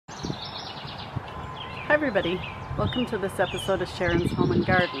Hi everybody, welcome to this episode of Sharon's Home and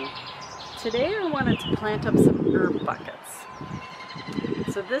Garden. Today I wanted to plant up some herb buckets.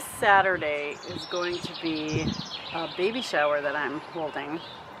 So this Saturday is going to be a baby shower that I'm holding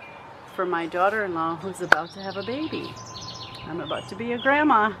for my daughter-in-law who's about to have a baby. I'm about to be a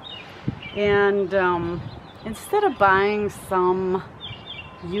grandma, and instead of buying some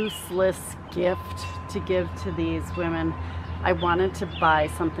useless gift to give to these women, I wanted to buy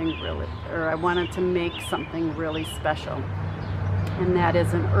something I wanted to make something really special, and that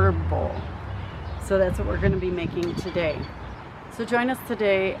is an herb bowl. So that's what we're going to be making today. So join us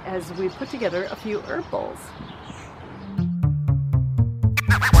today as we put together a few herb bowls.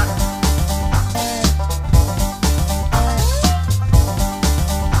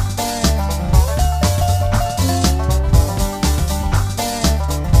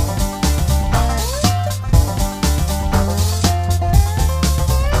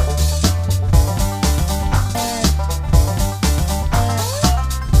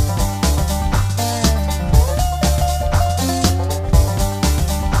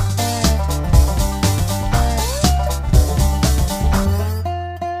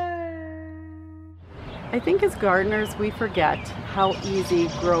 I think as gardeners we forget how easy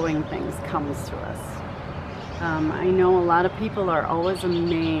growing things comes to us. I know a lot of people are always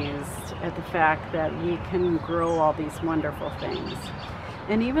amazed at the fact that we can grow all these wonderful things.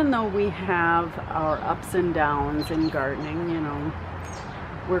 And even though we have our ups and downs in gardening, you know,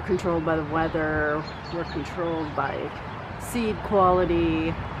 we're controlled by the weather, we're controlled by seed quality,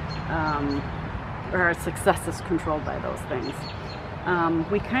 or our success is controlled by those things.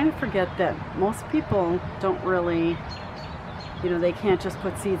 We kind of forget that most people don't really, they can't just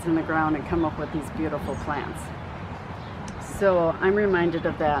put seeds in the ground and come up with these beautiful plants. So I'm reminded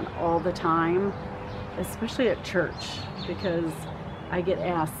of that all the time, especially at church, because I get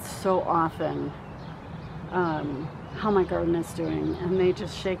asked so often how my garden is doing, and they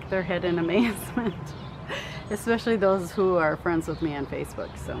just shake their head in amazement, especially those who are friends with me on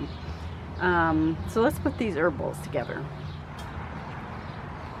Facebook. So let's put these herb bowls together.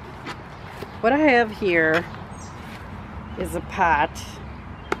 What I have here is a pot.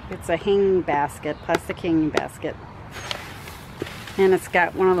 It's a hanging basket, plastic hanging basket. And it's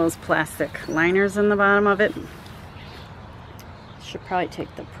got one of those plastic liners in the bottom of it. Should probably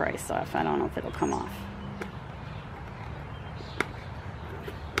take the price off. I don't know if it'll come off.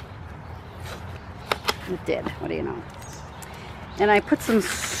 It did. What do you know? And I put some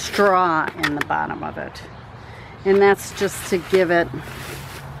straw in the bottom of it. And that's just to give it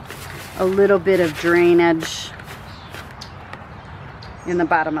a little bit of drainage in the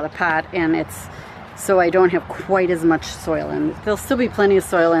bottom of the pot, and it's so I don't have quite as much soil in. There'll still be plenty of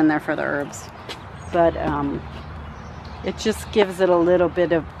soil in there for the herbs, but it just gives it a little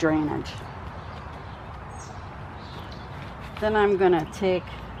bit of drainage. Then I'm gonna take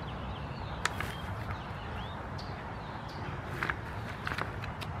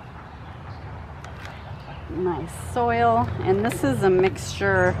my soil, and this is a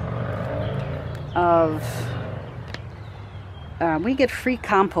mixture of we get free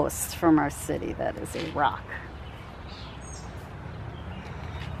compost from our city that is a rock,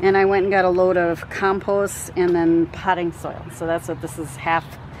 and I went and got a load of compost and then potting soil. So that's what this is: half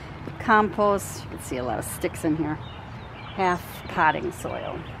compost, you can see a lot of sticks in here, half potting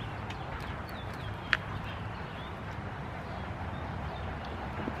soil.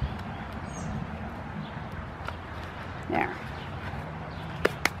 There.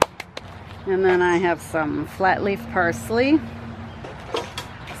 And then I have some flat leaf parsley,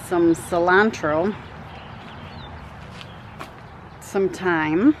 some cilantro, some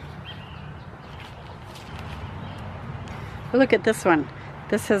thyme. But look at this one.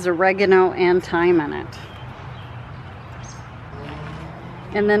 This has oregano and thyme in it.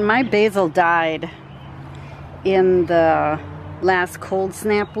 And then my basil died in the last cold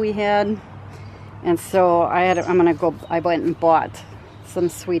snap we had. And so I went and bought some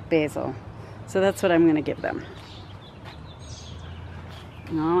sweet basil. So that's what I'm going to give them.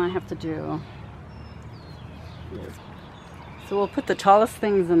 And all I have to do is, so we'll put the tallest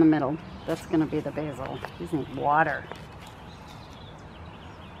things in the middle. That's going to be the basil. These need water.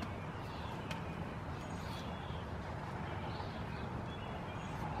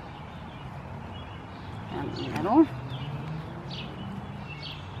 And the middle.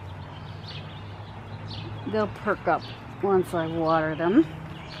 They'll perk up once I water them.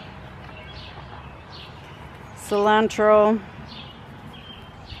 Cilantro.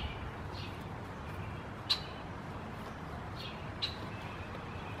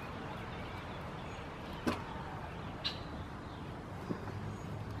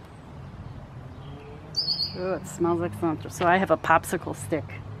 Oh, it smells like cilantro. So I have a popsicle stick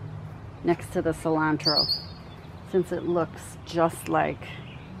next to the cilantro, since it looks just like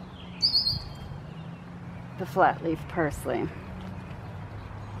the flat leaf parsley.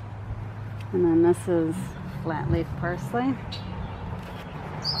 And then this is flat leaf parsley.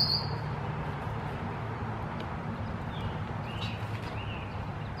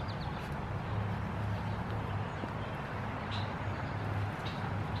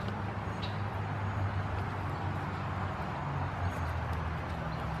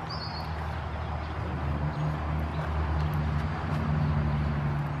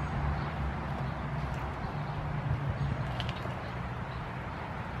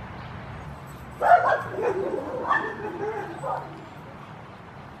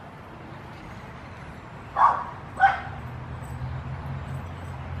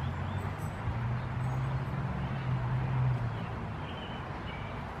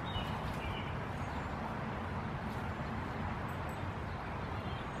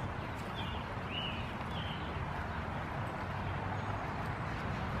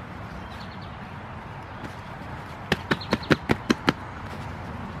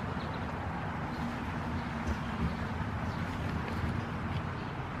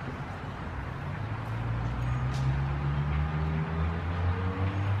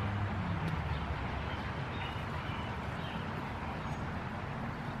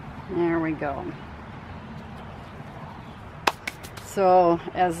 There we go. So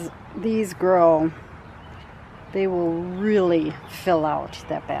as these grow, they will really fill out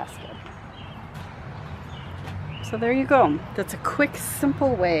that basket. So there you go. That's a quick,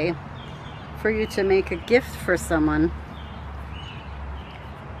 simple way for you to make a gift for someone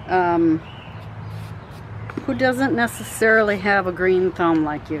who doesn't necessarily have a green thumb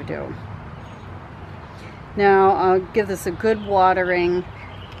like you do. Now I'll give this a good watering.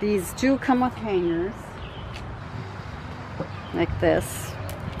 These do come with hangers, like this.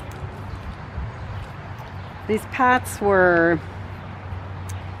 These pots were,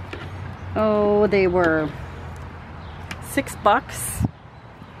 they were $6,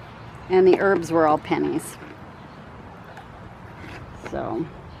 and the herbs were all pennies. So,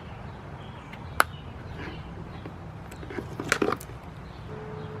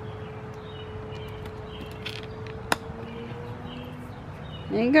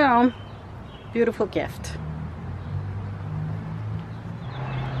 there you go. Beautiful gift.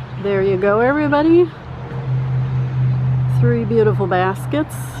 There you go, everybody. 3 beautiful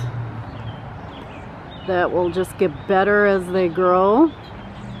baskets that will just get better as they grow.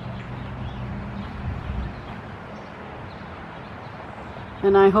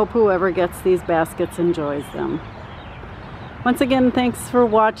 And I hope whoever gets these baskets enjoys them. Once again, thanks for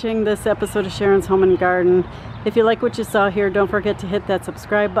watching this episode of Sharon's Home and Garden. If you like what you saw here, don't forget to hit that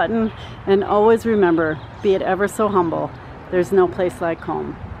subscribe button. And always remember, be it ever so humble, there's no place like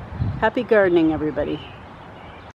home. Happy gardening, everybody.